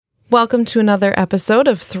Welcome to another episode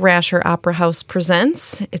of Thrasher Opera House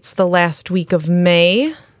Presents. It's the last week of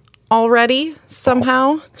May already,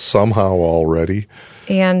 somehow. Somehow already.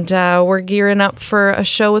 And we're gearing up for a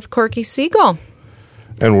show with Corky Siegel.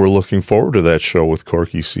 And we're looking forward to that show with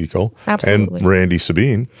Corky Siegel. Absolutely. And Randy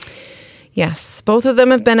Sabien. Yes, both of them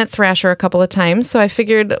have been at Thrasher a couple of times, so I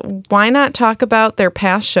figured why not talk about their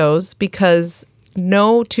past shows, because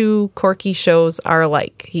no two Corky shows are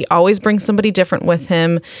alike. He always brings somebody different with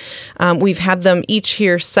him. We've had them each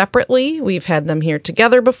here separately. We've had them here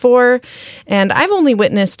together before, and I've only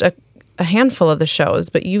witnessed a handful of the shows,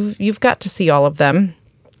 but you've got to see all of them.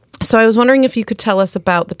 So I was wondering if you could tell us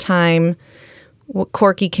about the time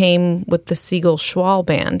Corky came with the Siegel Schwal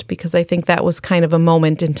Band, because I think that was kind of a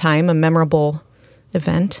moment in time, a memorable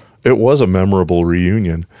event. It was a memorable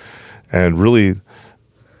reunion, and really,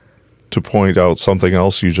 to point out something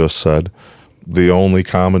else you just said, the only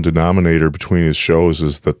common denominator between his shows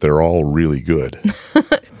is that they're all really good.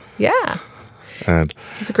 Yeah. And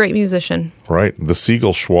he's a great musician. Right. The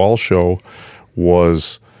Siegel Schwal show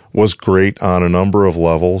was great on a number of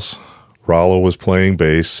levels. Rollo was playing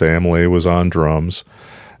bass, Sam Lay was on drums,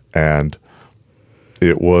 and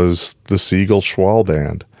it was the Siegel Schwal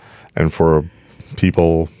Band. And for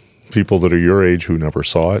people that are your age who never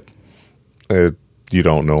saw it, you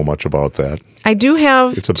don't know much about that. I do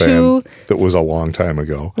have It's a band that was a long time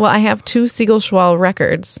ago. Well, I have two Siegel Schwal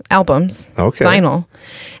albums, okay, vinyl.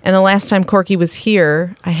 And the last time Corky was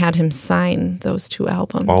here, I had him sign those two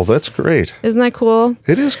albums. Oh, that's great. Isn't that cool?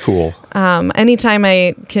 It is cool. Anytime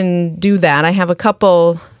I can do that, I have a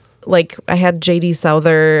couple, like I had J.D.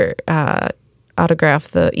 Souther autograph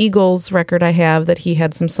the Eagles record I have that he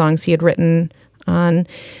had some songs he had written on,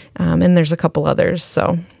 and there's a couple others,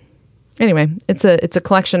 so... Anyway, it's a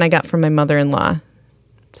collection I got from my mother-in-law.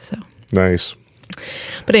 So nice.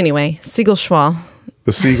 But anyway, Siegel Schwal.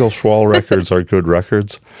 The Siegel Schwal records are good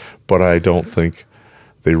records, but I don't think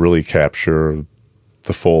they really capture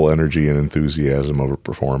the full energy and enthusiasm of a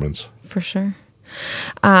performance. For sure.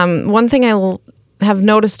 One thing I have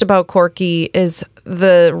noticed about Corky is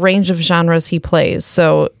the range of genres he plays.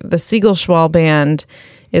 So the Siegel Schwal Band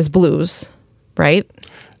is blues, right?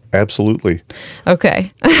 Absolutely.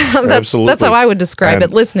 Okay. Absolutely. That's how I would describe it,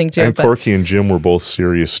 listening to it. And Corky and Jim were both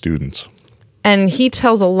serious students. And he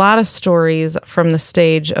tells a lot of stories from the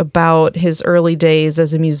stage about his early days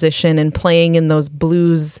as a musician and playing in those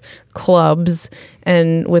blues clubs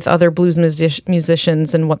and with other blues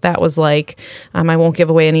musicians and what that was like. I won't give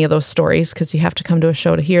away any of those stories because you have to come to a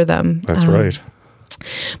show to hear them. That's right.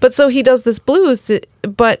 But so he does this blues,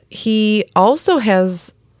 but he also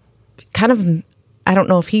has kind of... I don't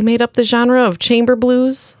know if he made up the genre of chamber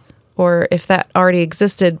blues or if that already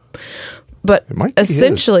existed, but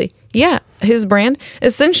essentially, his brand,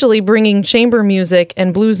 essentially bringing chamber music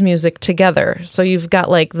and blues music together. So you've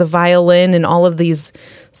got like the violin and all of these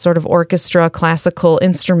sort of orchestra classical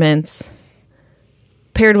instruments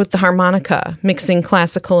paired with the harmonica, mixing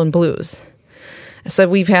classical and blues. So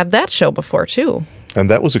we've had that show before too.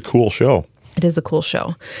 And that was a cool show. It is a cool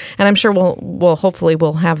show. And I'm sure hopefully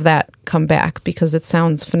we'll have that come back because it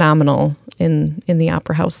sounds phenomenal in the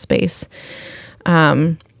opera house space.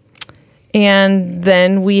 And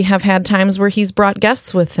then we have had times where he's brought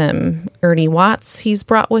guests with him. Ernie Watts he's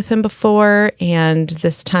brought with him before, and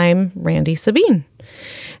this time Randy Sabien.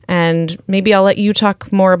 And maybe I'll let you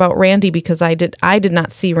talk more about Randy because I did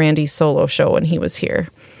not see Randy's solo show when he was here.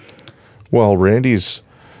 Well, Randy's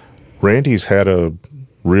had a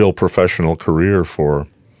real professional career for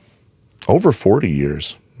over 40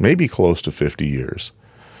 years, maybe close to 50 years.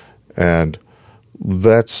 And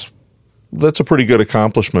that's a pretty good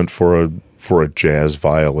accomplishment for a jazz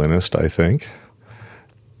violinist, I think.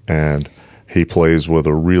 And he plays with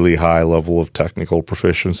a really high level of technical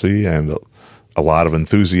proficiency and a lot of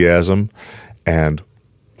enthusiasm, and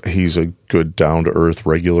he's a good, down-to-earth,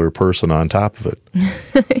 regular person on top of it.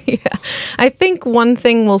 Yeah. I think one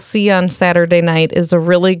thing we'll see on Saturday night is a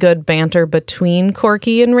really good banter between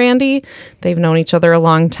Corky and Randy. They've known each other a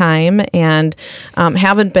long time and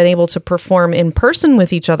haven't been able to perform in person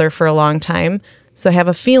with each other for a long time. So I have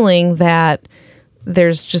a feeling that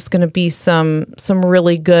there's just going to be some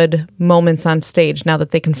really good moments on stage now that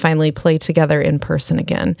they can finally play together in person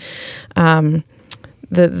again.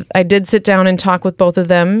 I did sit down and talk with both of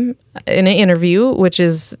them in an interview, which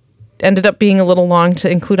ended up being a little long to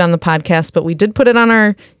include on the podcast, but we did put it on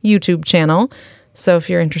our YouTube channel. So if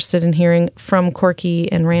you're interested in hearing from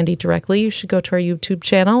Corky and Randy directly, you should go to our YouTube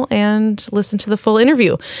channel and listen to the full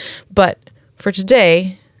interview. But for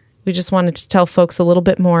today, we just wanted to tell folks a little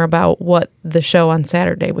bit more about what the show on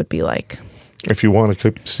Saturday would be like. If you want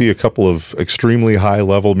to see a couple of extremely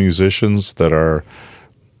high-level musicians that are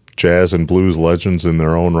jazz and blues legends in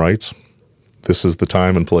their own rights, this is the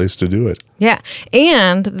time and place to do it. Yeah,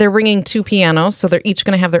 and they're bringing 2 pianos, so they're each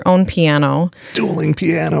going to have their own piano. Dueling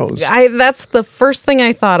pianos. That's the first thing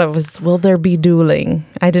I thought of was, will there be dueling?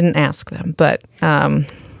 I didn't ask them, but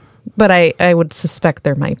I would suspect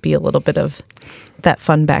there might be a little bit of that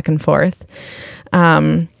fun back and forth.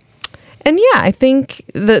 And yeah, I think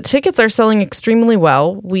the tickets are selling extremely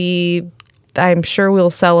well. I'm sure we'll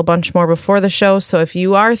sell a bunch more before the show. So if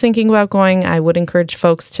you are thinking about going, I would encourage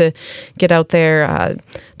folks to get out there,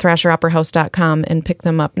 thrasheroperahouse.com, and pick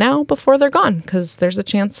them up now before they're gone, because there's a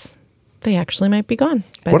chance they actually might be gone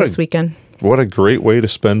by this weekend. What a great way to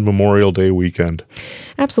spend Memorial Day weekend.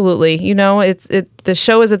 Absolutely. The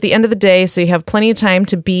show is at the end of the day, so you have plenty of time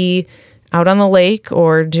to be out on the lake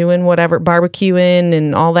or doing whatever, barbecuing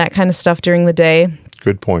and all that kind of stuff during the day.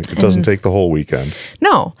 Good point. It doesn't take the whole weekend.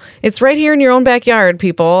 No, it's right here in your own backyard,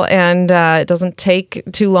 people, and it doesn't take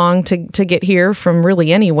too long to get here from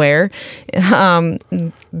really anywhere.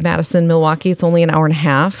 Madison, Milwaukee, it's only an hour and a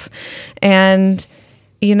half. And,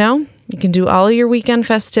 you can do all of your weekend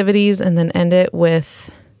festivities and then end it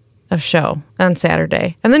with a show on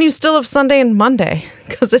Saturday. And then you still have Sunday and Monday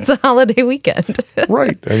because it's a holiday weekend.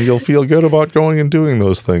 Right. And you'll feel good about going and doing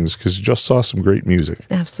those things because you just saw some great music.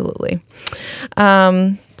 Absolutely.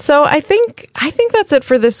 So I think that's it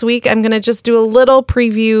for this week. I'm going to just do a little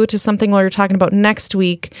preview to something we're talking about next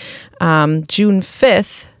week. June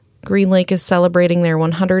 5th, Green Lake is celebrating their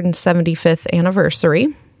 175th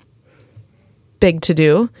anniversary. Big to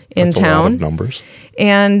do in That's town. A lot of numbers.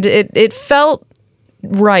 And it felt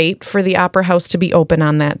right for the Opera House to be open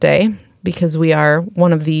on that day because we are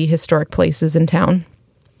one of the historic places in town.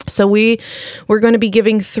 So we're going to be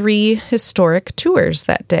giving 3 historic tours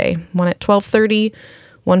that day. One at 12:30,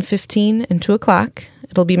 1:15, and 2 o'clock.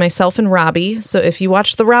 It'll be myself and Robbie. So if you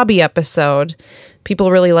watch the Robbie episode, people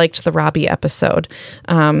really liked the Robbie episode.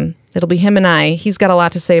 It'll be him and I. He's got a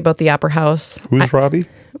lot to say about the Opera House. Who's Robbie?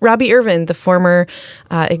 Robbie Irvin, the former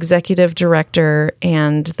executive director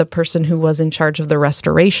and the person who was in charge of the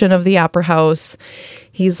restoration of the Opera House.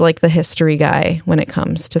 He's like the history guy when it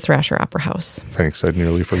comes to Thrasher Opera House. Thanks, I'd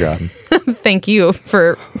nearly forgotten. Thank you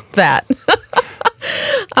for that.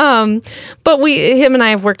 But him and I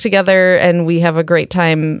have worked together and we have a great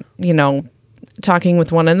time, talking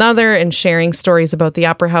with one another and sharing stories about the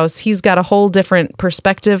Opera House. He's got a whole different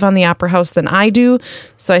perspective on the Opera House than I do.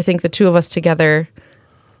 So I think the two of us together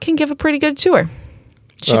can give a pretty good tour.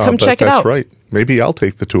 Should come check it out. That's right. Maybe I'll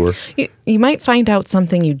take the tour. You might find out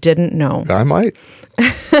something you didn't know. I might.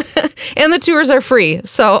 And the tours are free.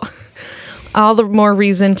 So all the more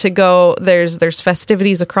reason to go. There's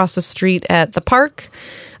festivities across the street at the park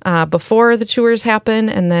before the tours happen.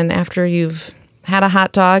 And then after you've had a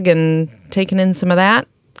hot dog and taken in some of that,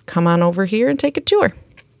 come on over here and take a tour.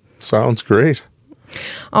 Sounds great.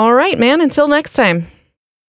 All right, man. Until next time.